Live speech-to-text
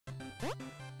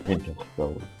Into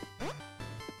soul.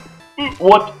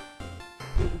 What?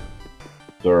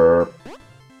 Derp.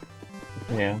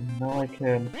 Okay, now I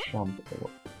can jump over.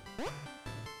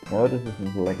 No, this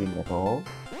isn't lagging at all.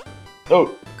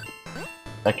 Oh!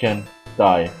 I can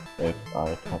die if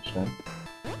I touch them.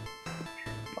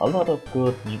 A lot of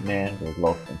good men were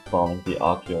lost in falling the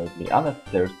arguably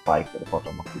unnecessary spikes at the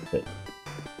bottom of the pit.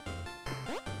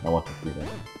 I want to see them.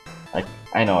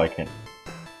 I know I can.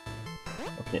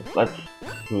 Okay, let's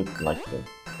do it like this.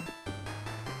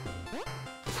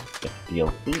 Get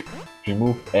DLC.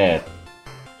 Remove ad.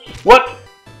 What?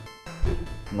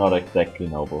 Not exactly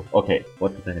noble. Okay,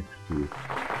 what did I have to do?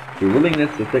 The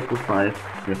willingness to sacrifice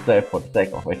yourself for the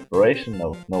sake of exploration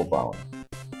knows no bounds.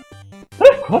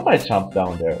 But of course I jumped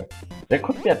down there. There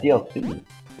could be a DLC.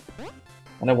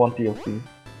 And I want DLC.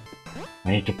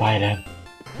 I need to buy them.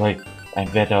 Like,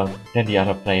 I'm better than the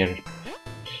other players.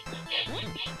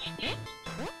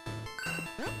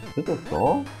 This is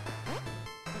all?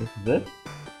 This is it?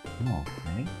 Oh,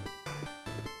 okay.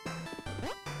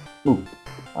 Ooh,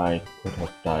 I could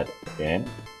have died again.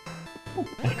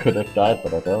 I could have died,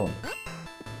 but I don't.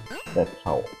 That's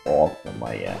how awesome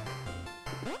I am.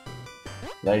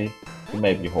 Ladies, you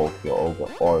maybe hold your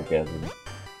orgasm.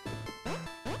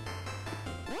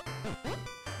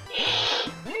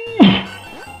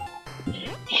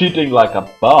 Cheating like a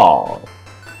ball.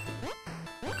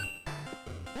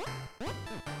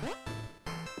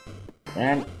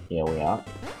 And here we are.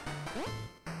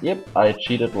 Yep, I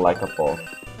cheated like a boss.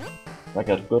 Like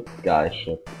a good guy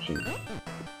should cheat.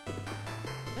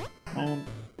 And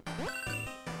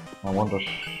I wonder,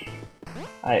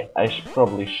 I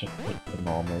probably should pick the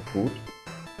normal food.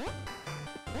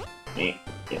 Yeah.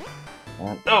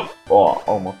 And oh,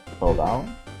 almost fell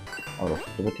down out of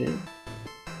activity.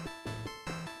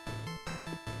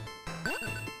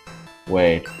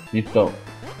 Wait, please don't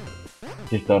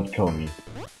kill me.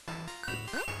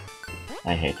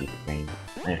 I hate this game.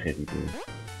 I really do.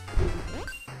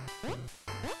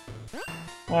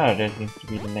 Ah, there seems to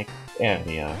be the next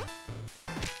area.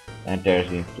 And there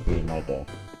seems to be my death.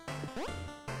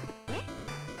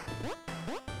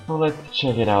 So let's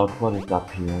check it out. What is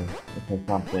up here? Is there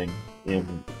something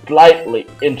even slightly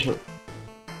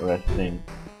interesting?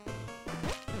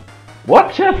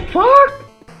 What the fuck?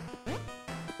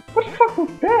 What the fuck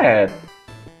was that?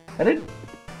 I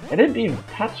didn't even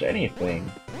touch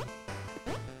anything.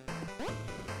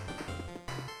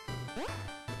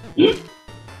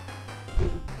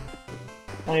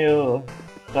 Are you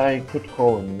trying to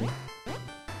troll me?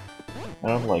 I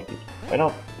don't like it.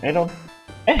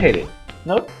 I hate it.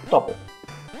 No, stop it.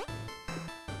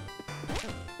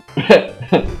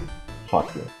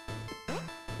 Fuck you.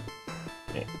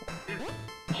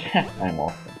 Okay. I'm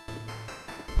awesome.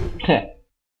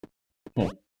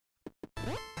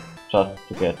 Just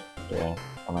to get there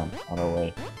on another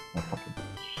way.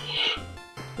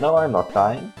 No, I'm not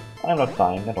dying. I'm not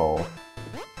dying at all.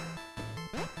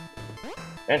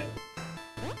 And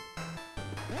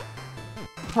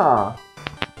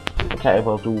okay, I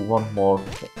will do one more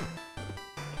thing.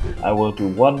 I will do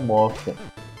one more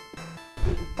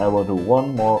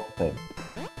thing.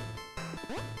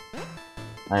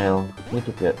 I'll need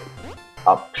to get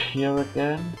up here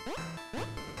again.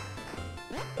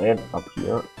 And up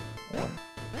here. And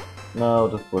no,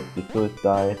 this would be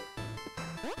suicide.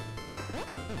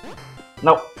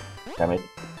 No! Damn it.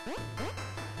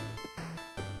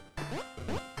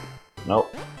 No.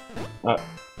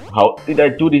 How did I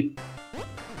do this?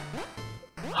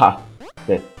 Ha!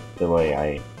 That's the way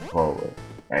I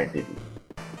did it.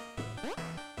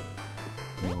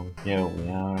 So here we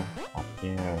are, up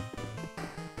here.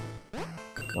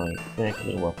 Know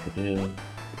exactly what to do.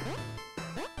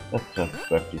 Let's just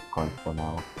grab these coins for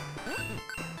now.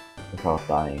 Without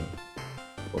dying.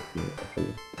 Would be at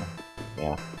least.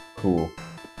 Yeah, cool.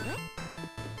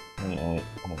 I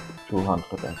have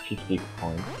 250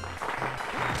 coins.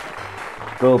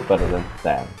 Still better than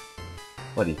Sam.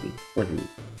 What is it?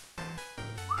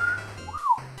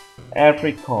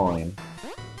 Every coin.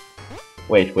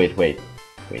 Wait a second.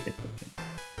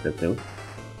 The two?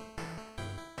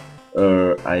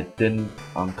 I didn't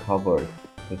uncover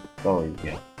the story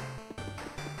yet.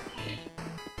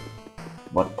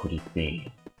 What could it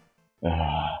be?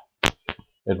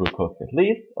 It will cost at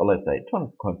least, or let's say,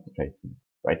 200 concentration.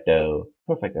 Right though.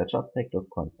 Perfect, I'll just take those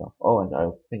coins now. Oh, and I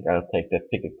think I'll take that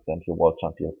ticket and your wall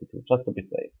jump DLC too, just to be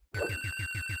safe.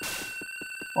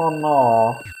 Oh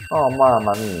no! Oh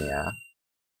mamma mia!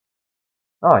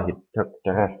 Oh, he took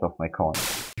the rest of my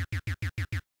coins.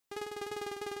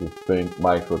 You think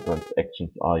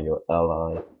microtransactions are your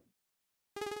ally?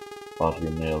 But we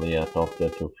nearly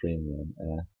adopted to premium,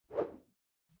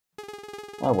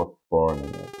 I was born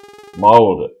in it.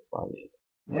 Molded by it.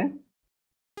 Yeah?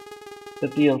 The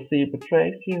DLC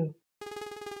betrays you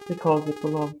because it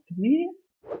belongs to me?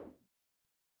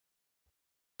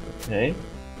 Okay.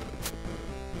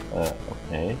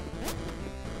 Okay.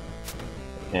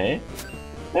 Okay.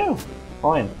 Oh!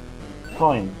 Coins.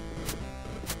 Coins.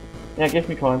 Yeah, give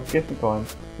me coins, give me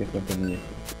coins. Give them to me.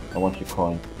 I want your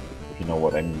coins, if you know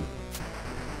what I mean.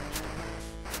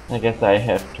 I guess I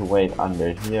have to wait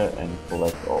under here and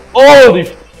collect all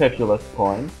these fabulous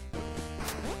coins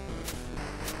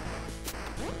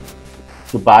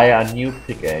to buy a new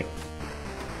pickaxe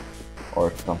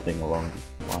or something along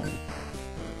these lines.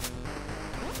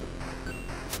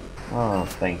 Oh,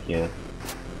 thank you.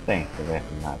 Thank you very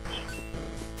much.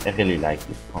 I really like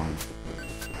these coins.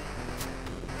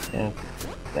 Yes,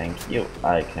 thank you.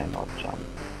 I cannot jump.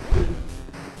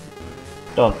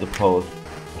 Don't suppose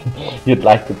you'd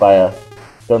like to buy a...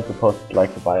 Don't suppose you'd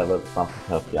like to buy a little something to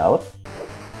help you out?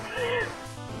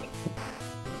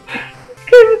 This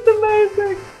game is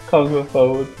amazing! Conquer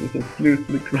foes is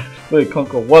exclusively crafted.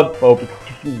 Conquer one foe because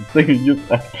it's a single use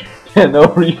and no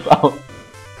rebound.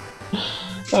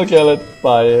 Okay, let's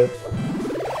buy it.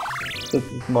 This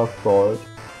is my sword.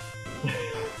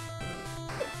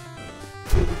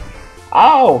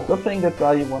 Ow! Good thing that's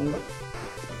all you want.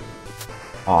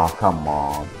 Oh, come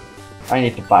on. I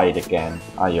need to buy it again.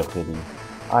 Are you kidding?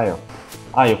 Are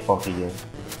you for real?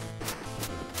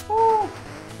 Oh.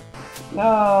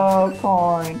 No,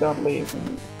 coin, don't leave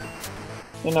me.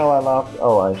 You know I love...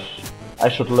 Oh, I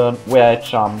should learn where I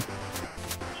jump.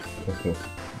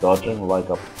 Dodging like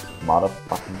a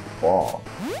motherfucking ball.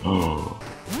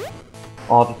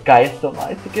 Oh, this guy is so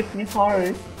nice, he gives me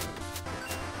heart.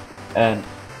 And...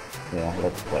 yeah,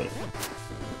 let's wait.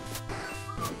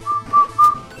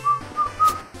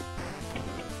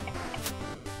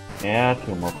 Yeah,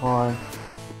 2 more coins.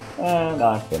 And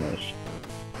I'm finished.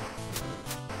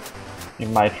 He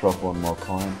might drop 1 more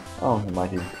coin. Oh, he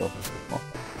might even drop 1 more.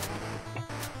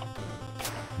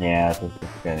 Yeah, this is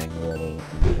getting really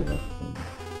interesting.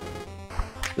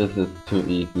 This is too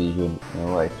easy, you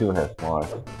know, I do have more.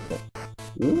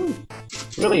 Ooh,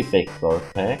 really big sword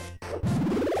pack.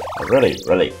 A really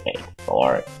big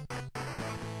sword.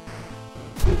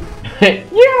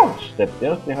 Ouch! That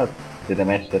seriously hurt. Did I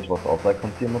mention that was also a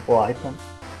consumable item?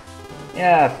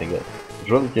 Yeah, I figured. It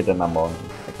really did a number on me.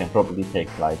 I can probably take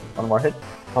like 1 more hit.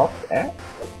 Top air?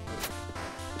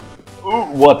 Ooh,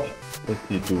 what is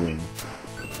he doing?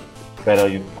 Better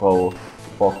you throw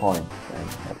 4 coins and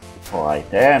have 4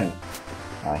 items.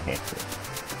 I hate it.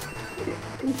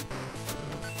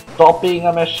 Stop being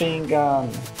a machine gun!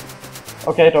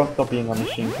 Okay, don't stop being a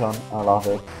machine gun. I love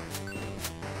it.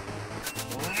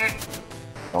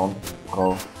 Don't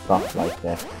throw stuff like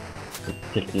that. You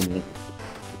picky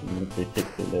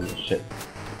little shit.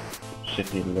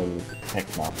 Shitty little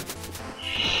heckma.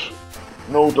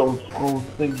 No, don't throw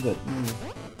things at me.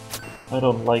 I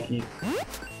don't like it.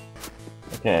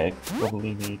 Okay, I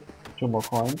probably need 2 more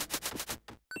coins.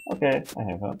 Okay, I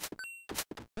have them.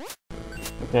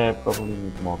 Okay, I probably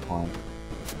need more coins.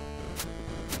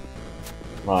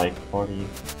 Like 40.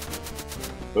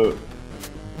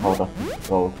 How does it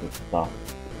go with stuff?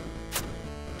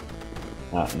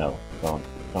 No,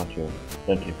 don't you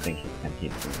think you can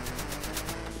hit me?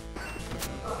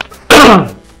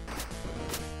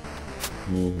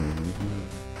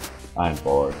 I'm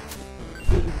bored.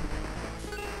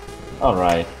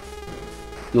 Alright.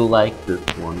 You like this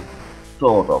one?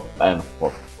 Sort of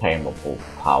unsustainable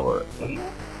power. You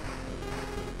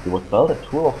would build a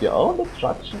tool of your own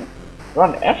destruction?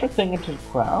 Run everything into the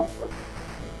ground?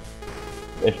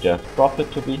 If there's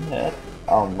profit to be had,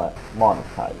 I'll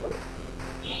monetize it.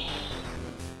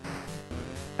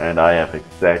 And I have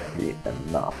exactly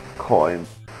enough coins.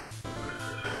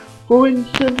 For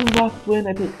instance, you must win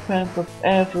at the expense of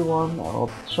everyone. I'll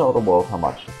show the world how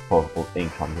much disposable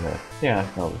income you have. Yeah,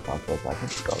 no, the sounds I can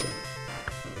spell it.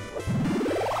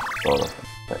 Sort of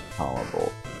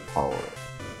unstoppable power.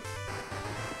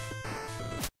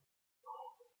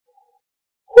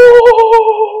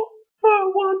 Oh, I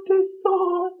want this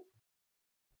sword.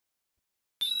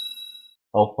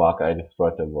 Oh fuck, I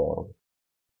destroyed the world.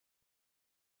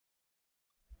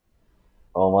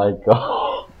 Oh my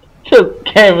god.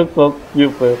 This game is so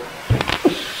stupid.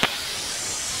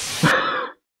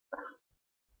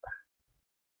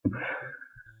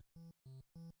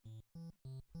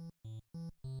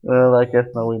 Well, I guess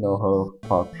now we know how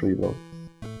part 3 looks.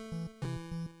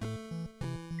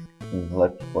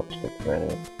 Let's watch the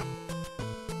credits.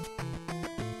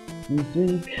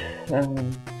 Music,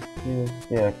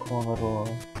 yeah, Commodore,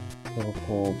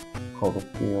 Liverpool, Cold of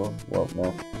Steel, World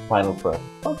Map, Final Breath.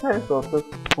 Okay, so this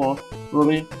was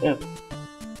really it.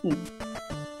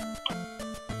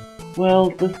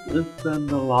 Well, this is then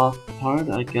the last part.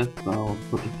 I guess I'll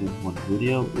put it in one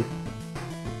video. This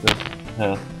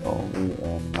has only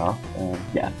enough, and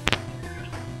yeah.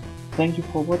 Thank you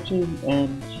for watching,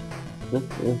 and this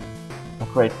is a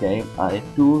great game. I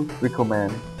do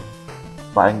recommend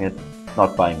buying it,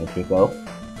 not buying it yourself.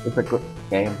 It's a good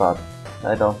game, but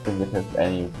I don't think it has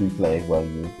any replay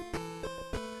value.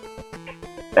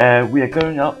 We are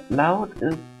going out loud.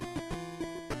 It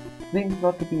seems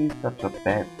not to be such a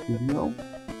bad studio.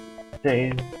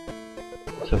 They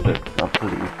took it a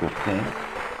pretty good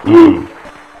game.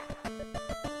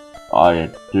 I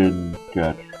didn't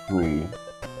get free.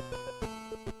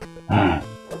 I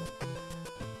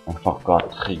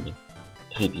forgot three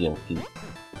DLC.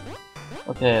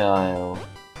 Okay, I'll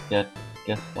guess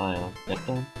I'll get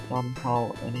them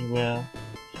somehow anywhere.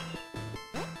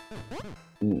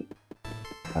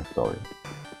 I'm sorry.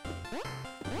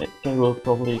 They will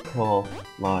probably cost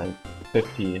like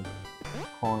 50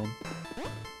 coins.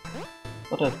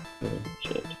 But that's really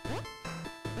shit.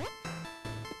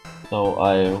 So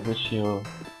I wish you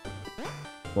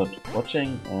good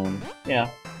watching, and yeah,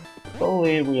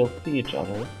 probably we'll see each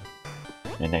other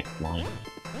in the next life.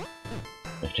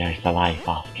 If there is a life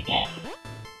after death.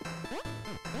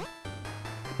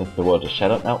 Since the world is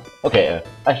shadowed now. Okay,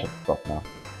 I should stop now.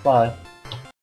 Bye.